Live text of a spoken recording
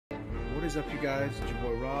What is up, you guys? It's your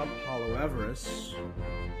boy Rob, Hollow Avarice.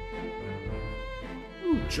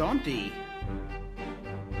 Ooh, jaunty.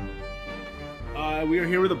 We are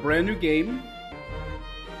here with a brand new game.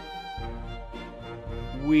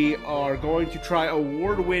 We are going to try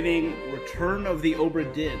award-winning Return of the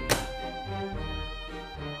Obra Dinn.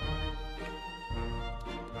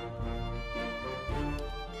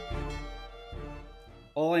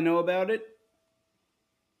 All I know about it,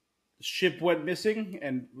 the ship went missing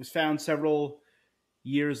and was found several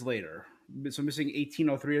years later. So missing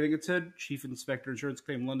 1803, I think it said. Chief Inspector Insurance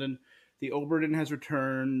Claim London. The Obra Dinn has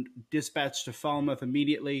returned. Dispatched to Falmouth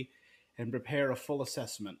immediately and prepare a full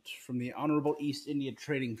assessment from the Honorable East India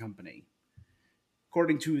Trading Company.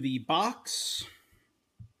 According to the box,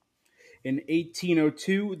 in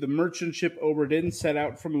 1802, the merchant ship Obra Dinn set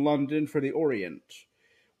out from London for the Orient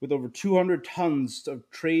with over 200 tons of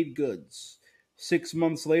trade goods. 6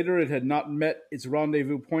 months later, it had not met its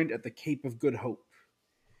rendezvous point at the Cape of Good Hope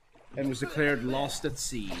and was declared lost at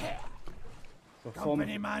sea. So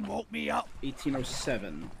Company man woke me up.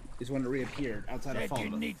 1807 is when it reappeared outside of Falmouth.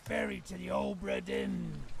 Said you need ferry to the Obra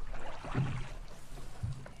Dinn.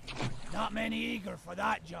 Not many eager for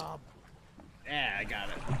that job. Yeah, I got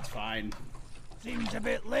it. It's fine. Seems a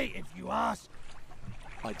bit late if you ask.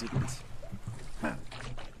 I didn't.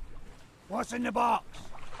 What's in the box?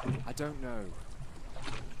 I don't know.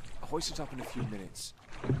 I'll hoist it up in a few minutes.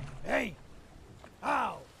 Hey!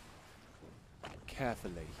 How?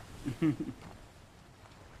 Carefully.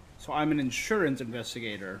 So I'm an insurance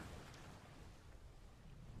investigator.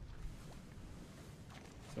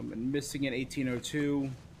 So I'm missing in 1802.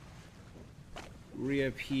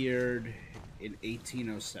 Reappeared in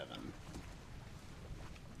 1807.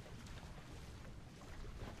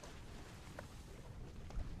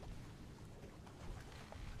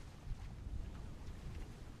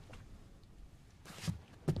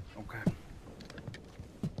 Okay.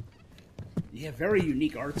 Yeah, very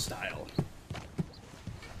unique art style.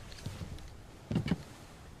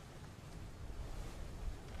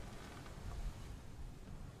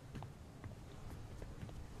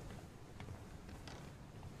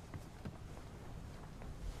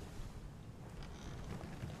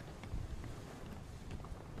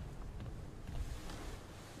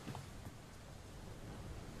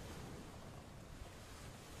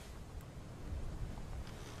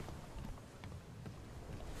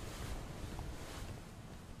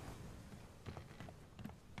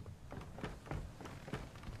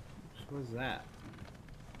 What is that?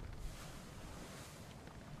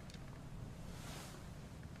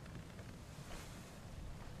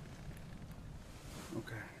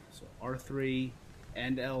 Okay, so R3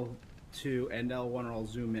 and L2 and L1 are all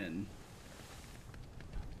zoom in.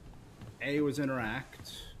 A was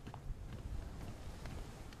interact.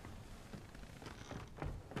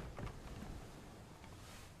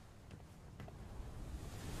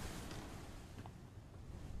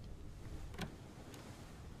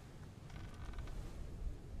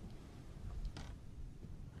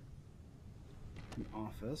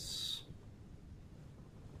 Office,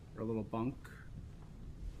 or a little bunk.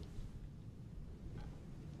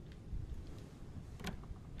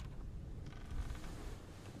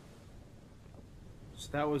 So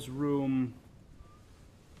that was room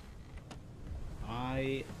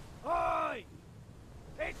I. Oi!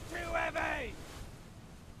 It's too heavy!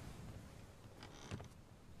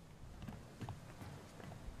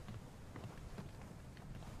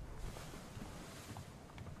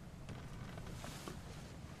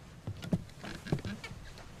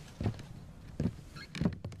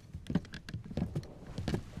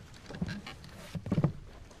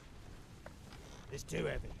 It's too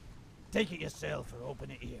heavy. Take it yourself or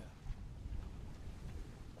open it here.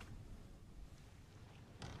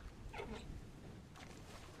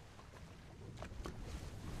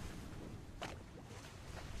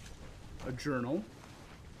 A journal.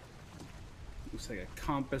 Looks like a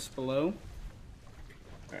compass below.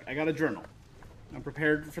 Alright, I got a journal. I'm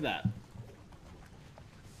prepared for that.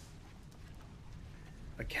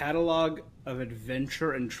 A catalog of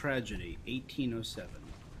adventure and tragedy, 1807.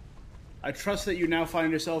 I trust that you now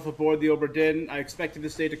find yourself aboard the Obra Dinn. I expected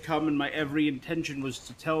this day to come, and my every intention was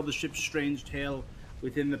to tell the ship's strange tale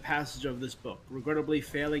within the passage of this book. Regrettably,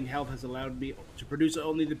 failing health has allowed me to produce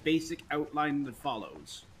only the basic outline that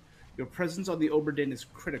follows. Your presence on the Obra Dinn is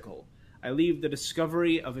critical. I leave the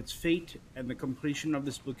discovery of its fate and the completion of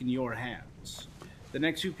this book in your hands. The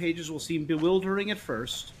next few pages will seem bewildering at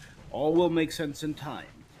first. All will make sense in time.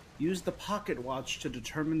 Use the pocket watch to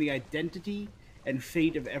determine the identity and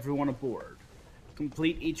fate of everyone aboard.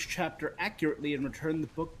 Complete each chapter accurately and return the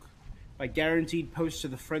book by guaranteed post to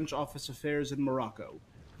the French Office Affairs in Morocco.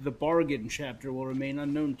 The bargain chapter will remain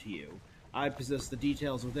unknown to you. I possess the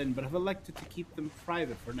details within, but have elected to keep them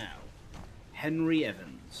private for now. Henry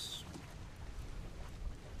Evans.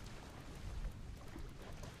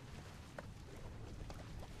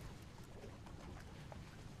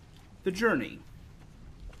 The journey.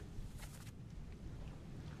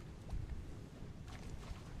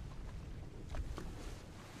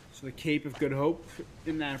 So the Cape of Good Hope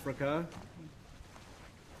in Africa.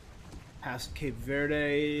 Past Cape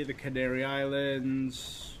Verde, the Canary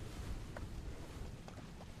Islands.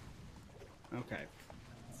 Okay.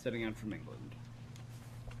 Setting out from England.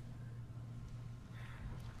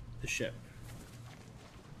 The ship.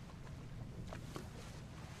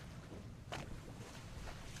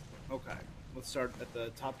 Okay. Let's start at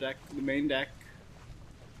the top deck, the main deck.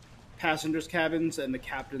 Passengers' cabins and the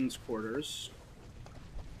captain's quarters.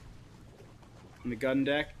 On the gun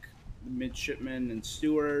deck, midshipmen and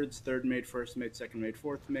stewards, third mate, first mate, second mate,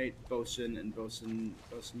 fourth mate, bosun and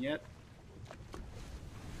bosunette.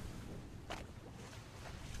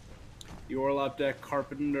 The orlop deck,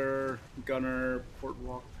 carpenter, gunner, port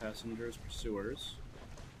walk, passengers, pursuers.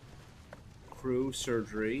 Crew,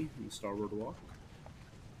 surgery, and the starboard walk.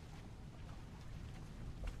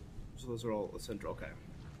 So those are all essential. Okay.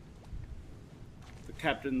 The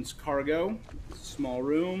captain's cargo, small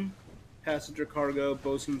room. Passenger cargo,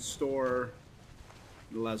 bosun's store,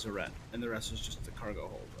 the lazarette, and the rest is just the cargo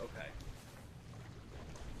hold. Okay.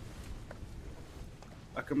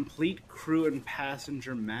 A complete crew and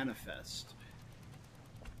passenger manifest.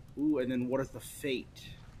 Ooh, and then what is the fate?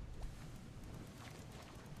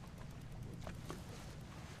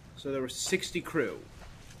 So there were 60 crew.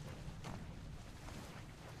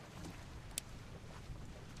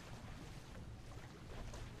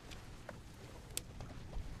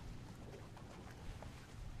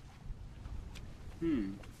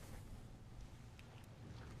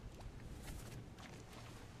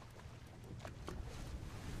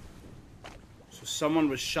 So someone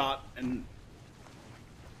was shot and...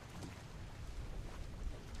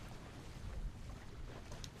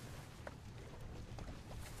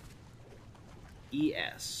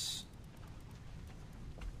 ES.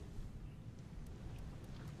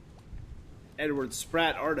 Edward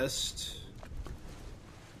Spratt, artist.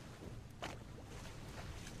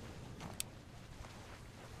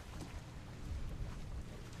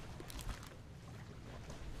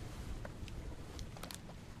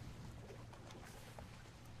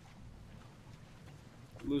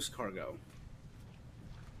 Loose cargo.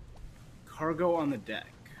 Cargo on the deck.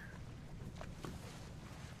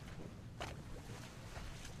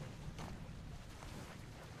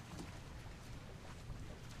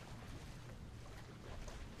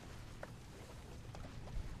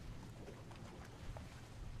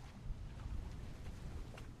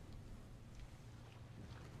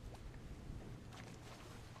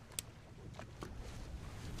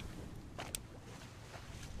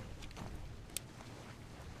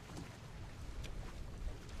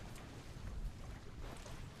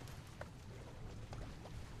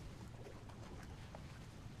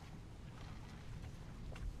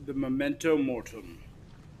 The memento mortem.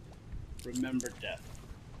 Remember death.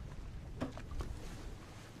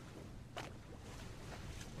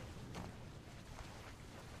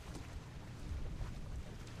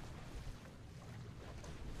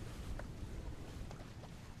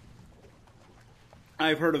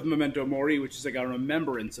 I've heard of memento mori, which is like a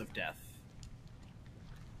remembrance of death.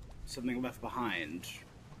 Something left behind.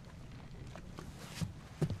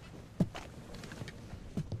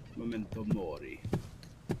 Memento mori.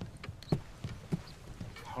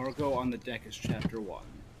 Cargo on the deck is chapter 1.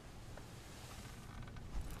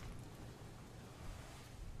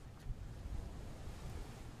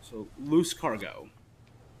 So, loose cargo.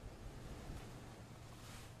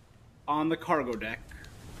 On the cargo deck.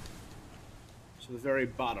 So the very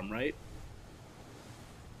bottom, right?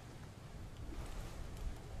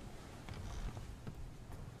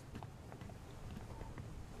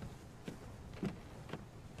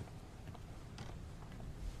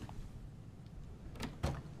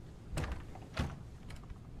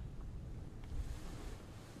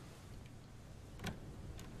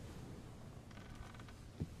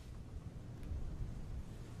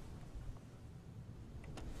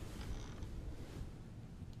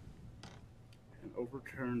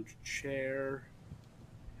 Overturned chair.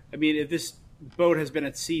 I mean, if this boat has been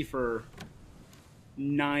at sea for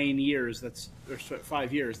 9 years, or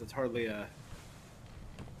 5 years, that's hardly a...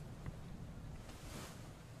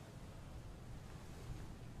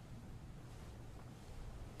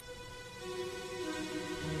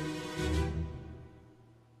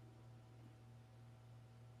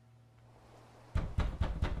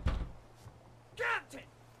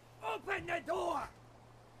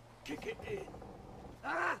 kick it in.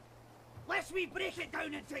 Ah! Lest we break it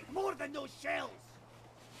down and take more than those shells!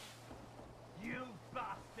 You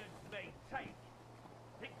bastards may take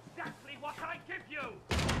exactly what I give you!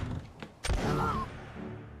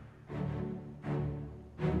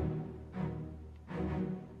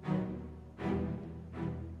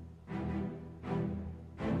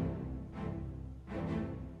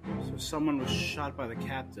 So someone was shot by the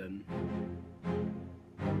captain.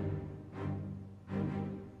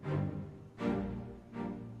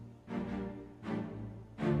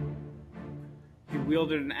 He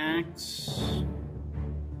wielded an axe.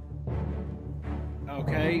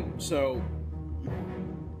 Okay, so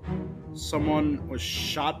someone was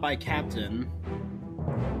shot by captain.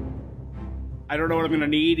 I don't know what I'm gonna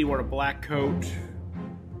need. He wore a black coat.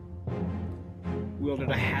 Wielded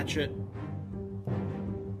a hatchet.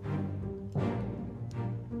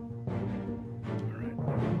 Alright.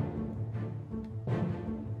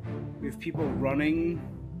 We have people running.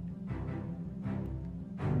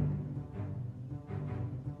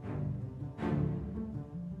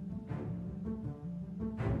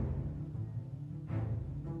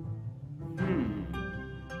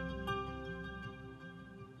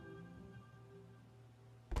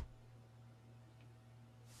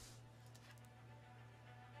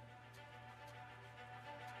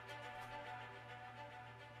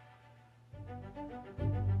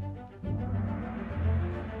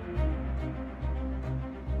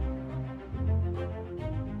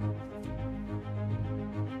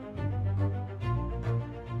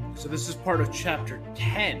 So this is part of chapter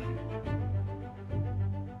 10.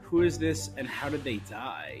 Who is this and how did they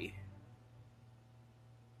die?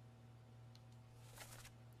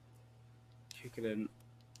 Kick it in.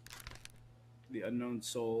 The unknown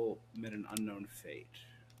soul met an unknown fate.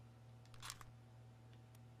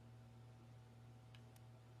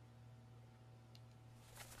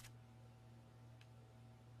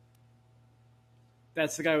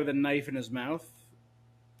 That's the guy with a knife in his mouth.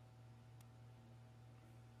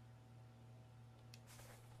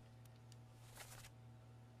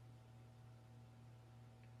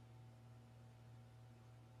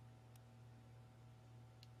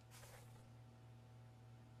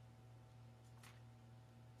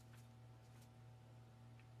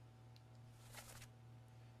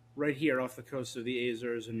 Right here off the coast of the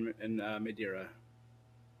Azores and Madeira.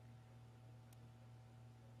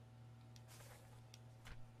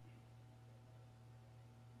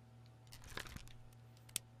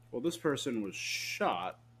 Well, this person was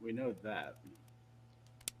shot. We know that.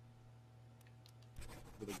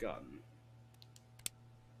 With a gun.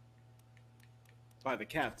 By the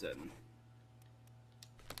captain.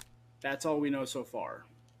 That's all we know so far.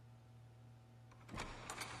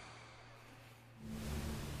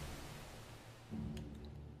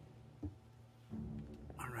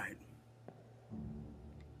 All right.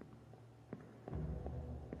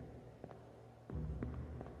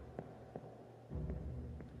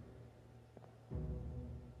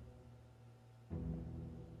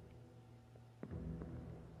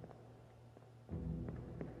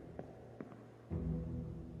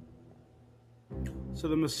 So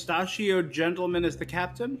the mustachioed gentleman is the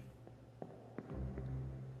captain?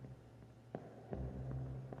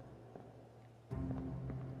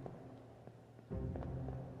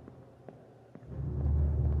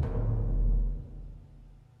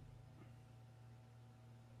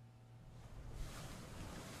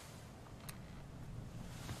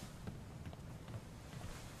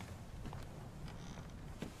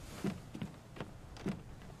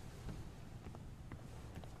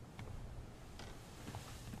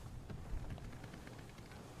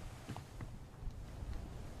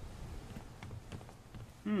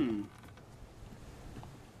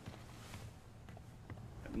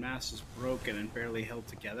 That mast is broken and barely held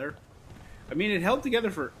together. I mean, it held together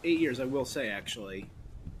for 8 years, I will say, actually.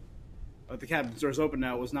 But the cabin's door's open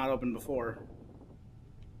now. It was not open before.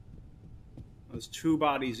 There's 2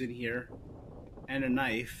 bodies in here. And a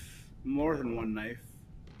knife. More than one knife.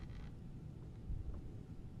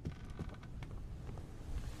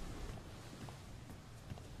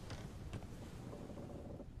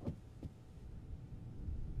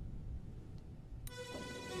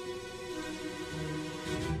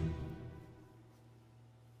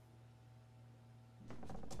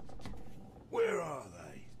 Where are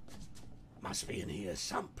they? Must be in here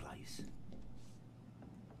someplace.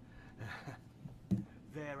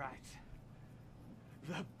 They're at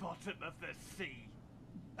the bottom of the sea.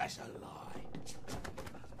 That's a lie.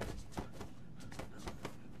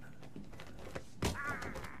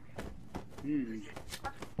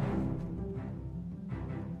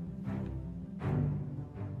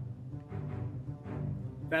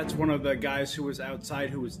 That's one of the guys who was outside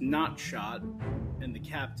who was not shot, and the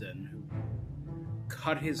captain who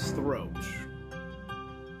cut his throat.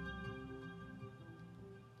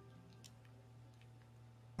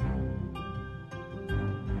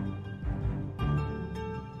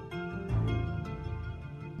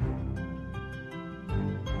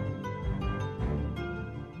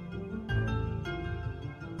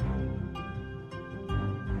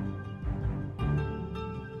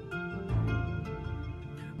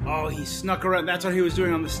 Oh, he snuck around. That's what he was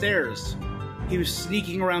doing on the stairs. He was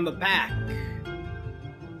sneaking around the back.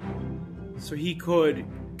 So he could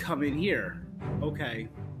come in here. Okay.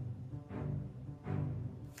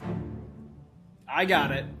 I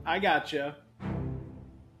got it. I gotcha.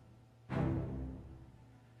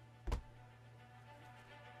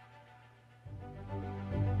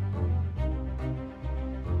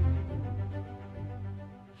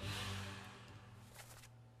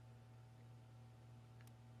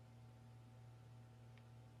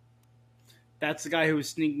 That's the guy who was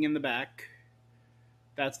sneaking in the back.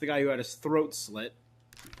 That's the guy who had his throat slit.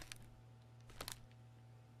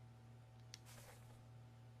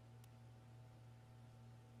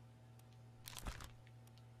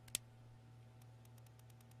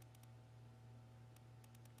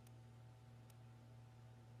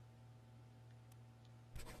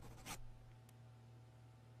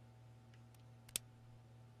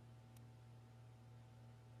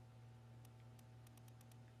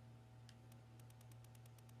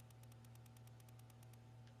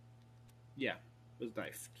 Yeah, was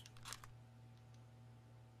knifed.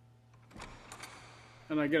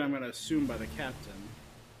 And again, I'm going to assume by the captain.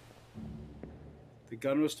 The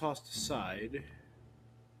gun was tossed aside.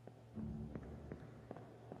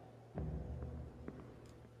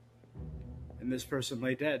 And this person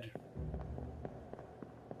lay dead.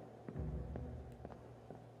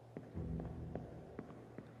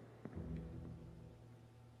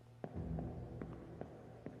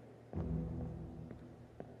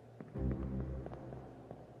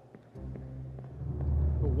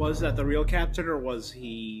 Was that the real captain, or was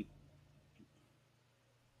he...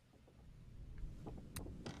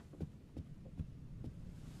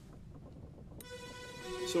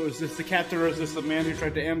 So is this the captain, or is this the man who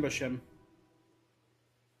tried to ambush him?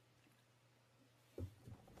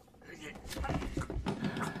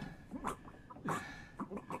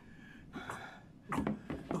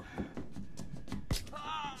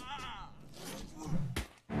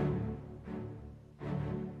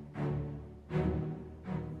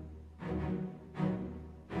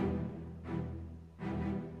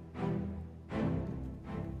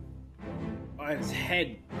 His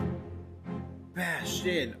head bashed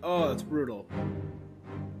in. Oh, that's brutal.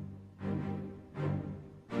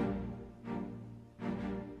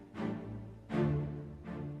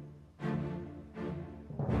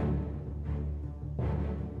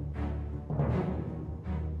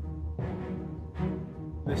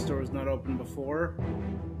 This door was not open before.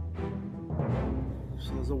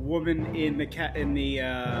 So there's a woman in the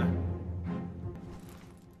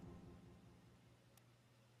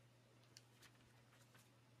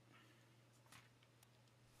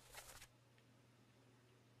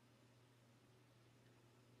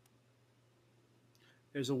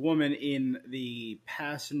There's a woman in the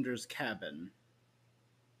passenger's cabin.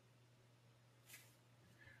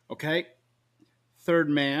 Okay. Third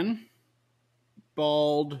man.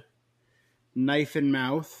 Bald. Knife in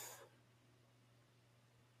mouth.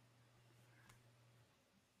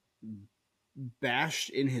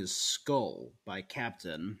 Bashed in his skull by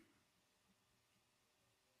captain.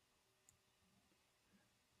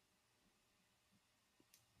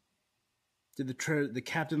 Did the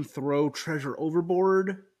captain throw treasure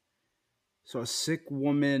overboard? So a sick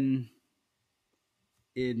woman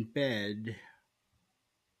in bed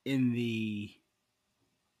in the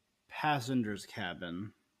passenger's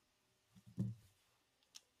cabin.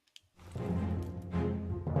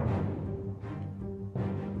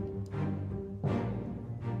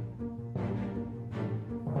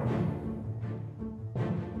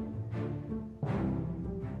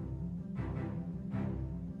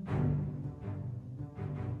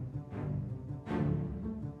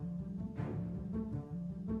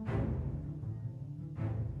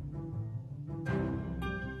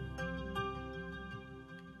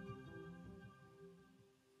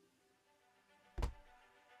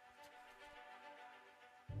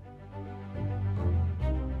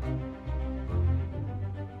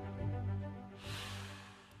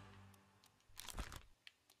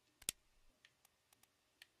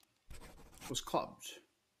 Was clubbed.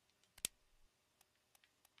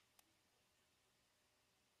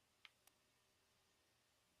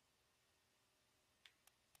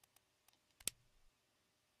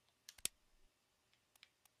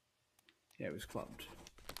 Yeah, it was clubbed.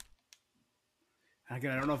 Again,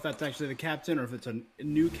 I don't know if that's actually the captain or if it's a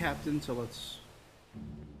new captain, so let's...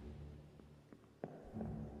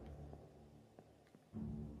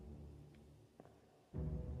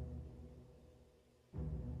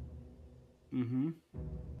 Mm-hmm.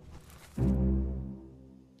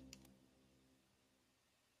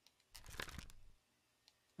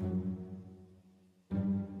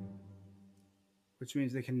 Which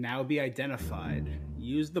means they can now be identified.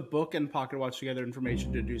 Use the book and pocket watch to gather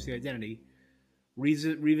information to deduce the identity.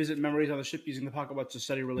 Revisit memories on the ship using the pocket watch to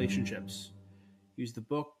study relationships. Use the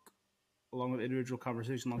book along with individual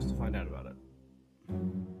conversation logs to find out about it.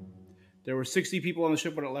 There were 60 people on the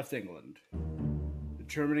ship when it left England.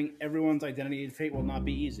 Determining everyone's identity and fate will not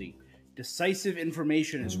be easy. Decisive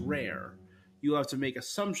information is rare. You'll have to make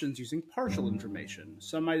assumptions using partial information.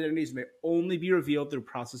 Some identities may only be revealed through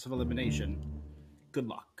process of elimination. Good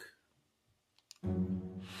luck.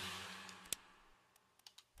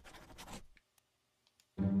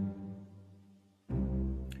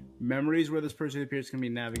 Memories where this person appears can be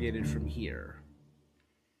navigated from here.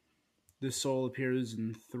 This soul appears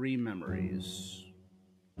in 3 memories.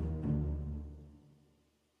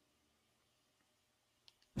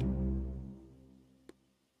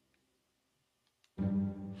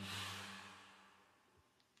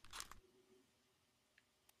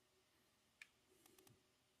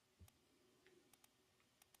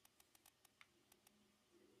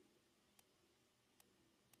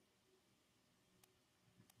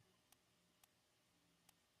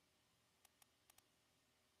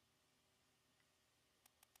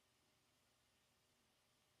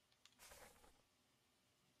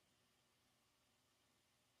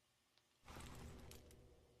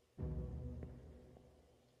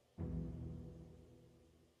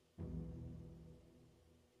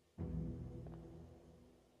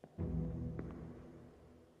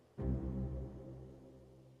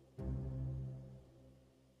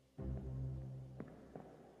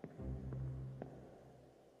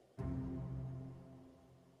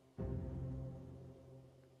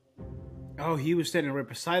 Oh, he was standing right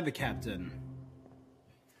beside the captain.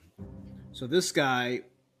 So this guy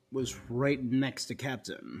was right next to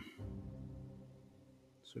Captain.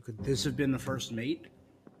 So could this have been the first mate?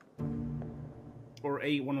 Or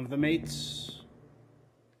one of the mates?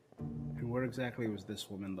 And where exactly was this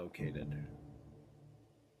woman located?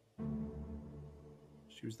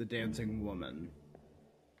 She was the dancing woman.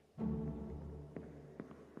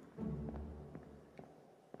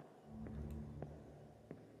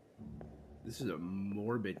 This is a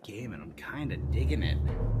morbid game, and I'm kind of digging it.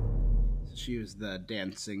 She was the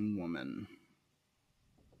dancing woman.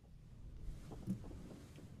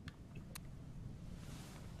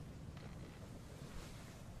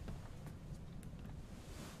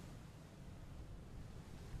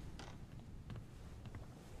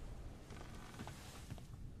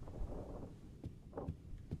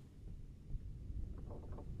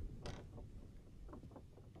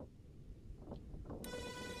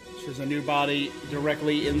 She has a new body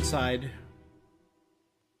directly inside.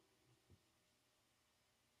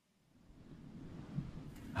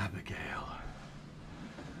 Abigail,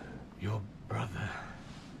 your brother,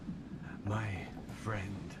 my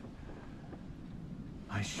friend.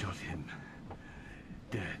 I shot him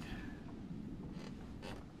dead.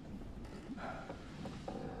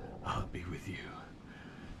 I'll be with you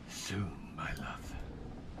soon, my love.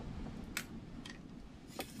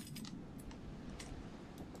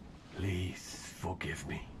 Please forgive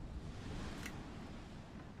me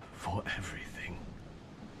for everything.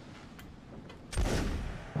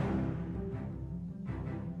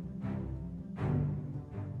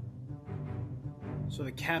 So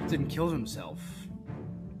the captain killed himself.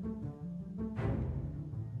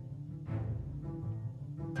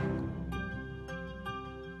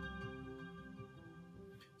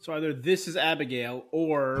 So either this is Abigail,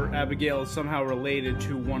 or Abigail is somehow related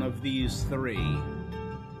to one of these 3.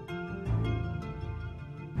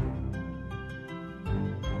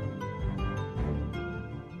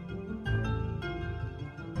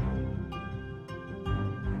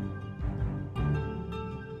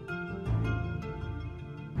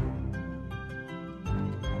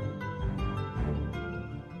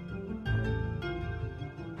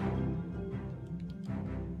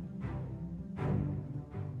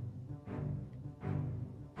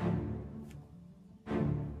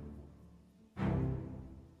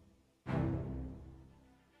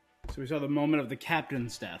 So we saw the moment of the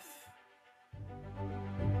captain's death.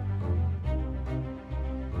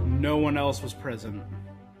 No one else was present.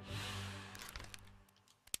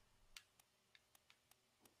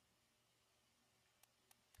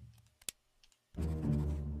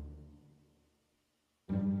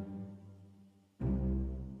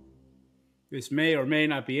 This may or may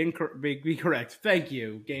not be correct. Thank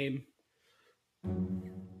you, game.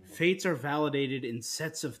 Fates are validated in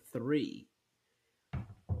sets of 3.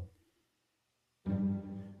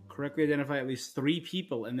 Correctly identify at least 3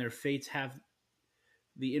 people, and their fates have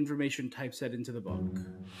the information typeset into the book.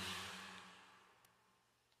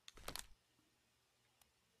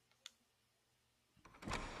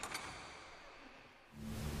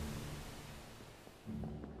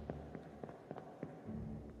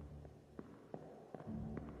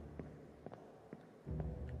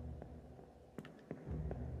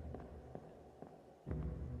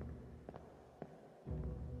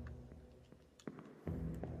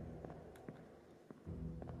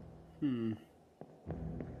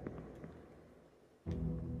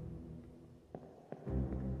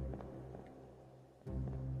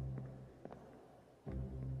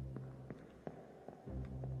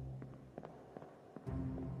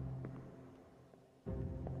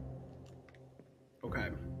 Okay.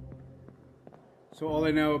 So all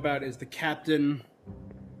I know about is the captain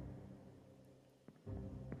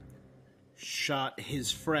shot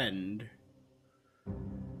his friend,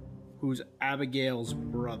 who's Abigail's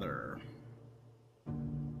brother.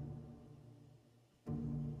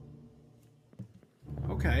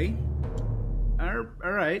 Okay.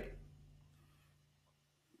 All right.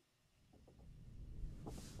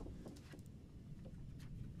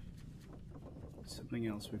 Something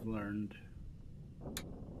else we've learned.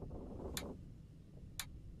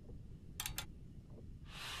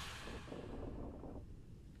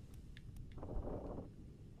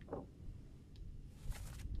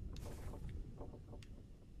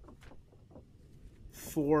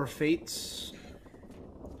 Four fates.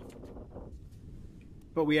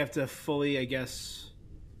 But we have to fully, I guess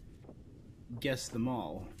them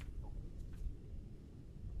all.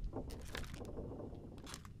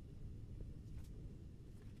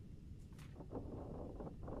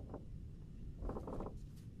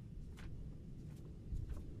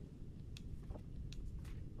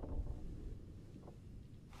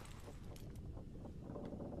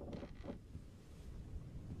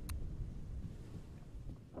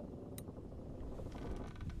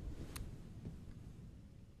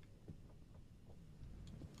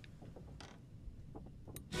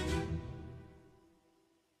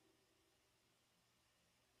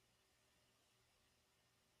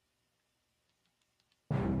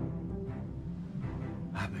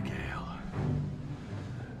 Abigail,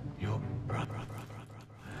 your brother,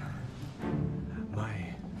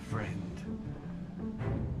 my friend.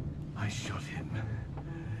 I shot him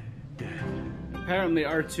dead. Apparently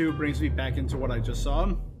R2 brings me back into what I just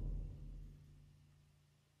saw.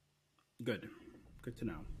 Good. Good to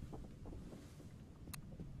know.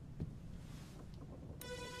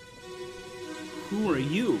 Who are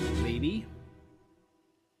you, lady?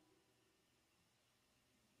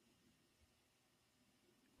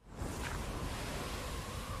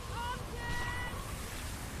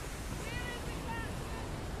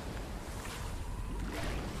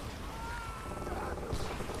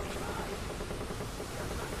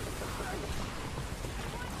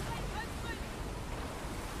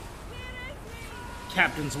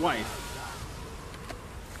 Captain's wife.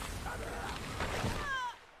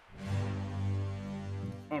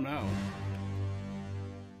 Oh no.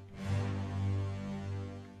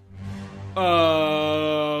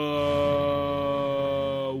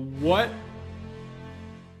 What?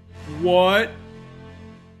 What?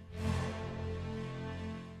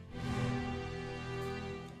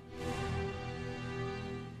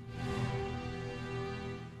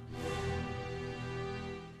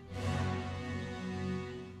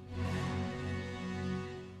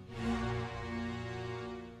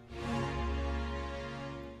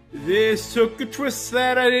 This took a twist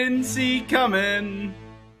that I didn't see coming.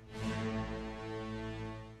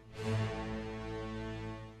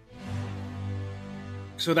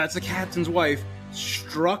 So that's the captain's wife,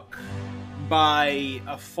 struck by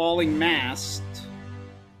a falling mast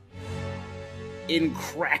in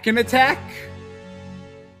Kraken attack?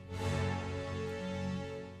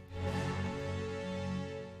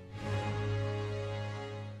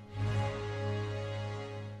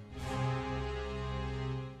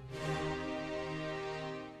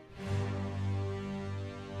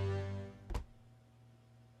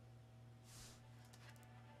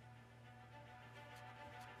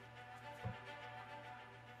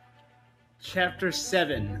 Chapter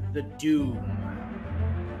 7, The Doom.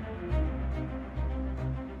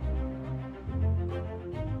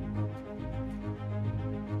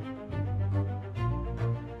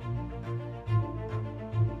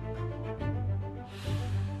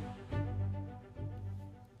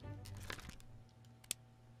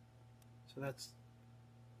 So that's...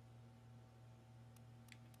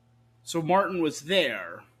 So Martin was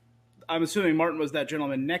there. I'm assuming Martin was that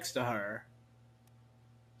gentleman next to her.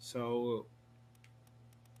 So...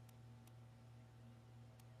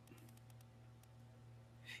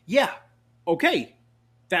 Yeah. Okay.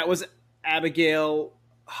 That was Abigail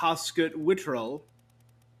Hoskett Whittrell,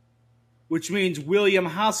 which means William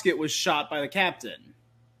Hoskett was shot by the captain.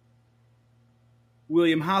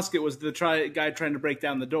 William Hoskett was the guy trying to break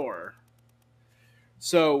down the door.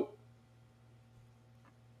 So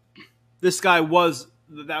that guy was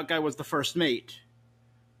the first mate,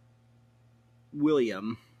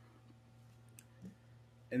 William,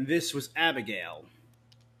 and this was Abigail.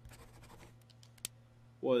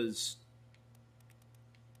 Was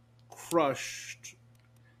crushed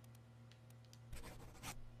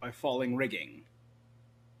by falling rigging.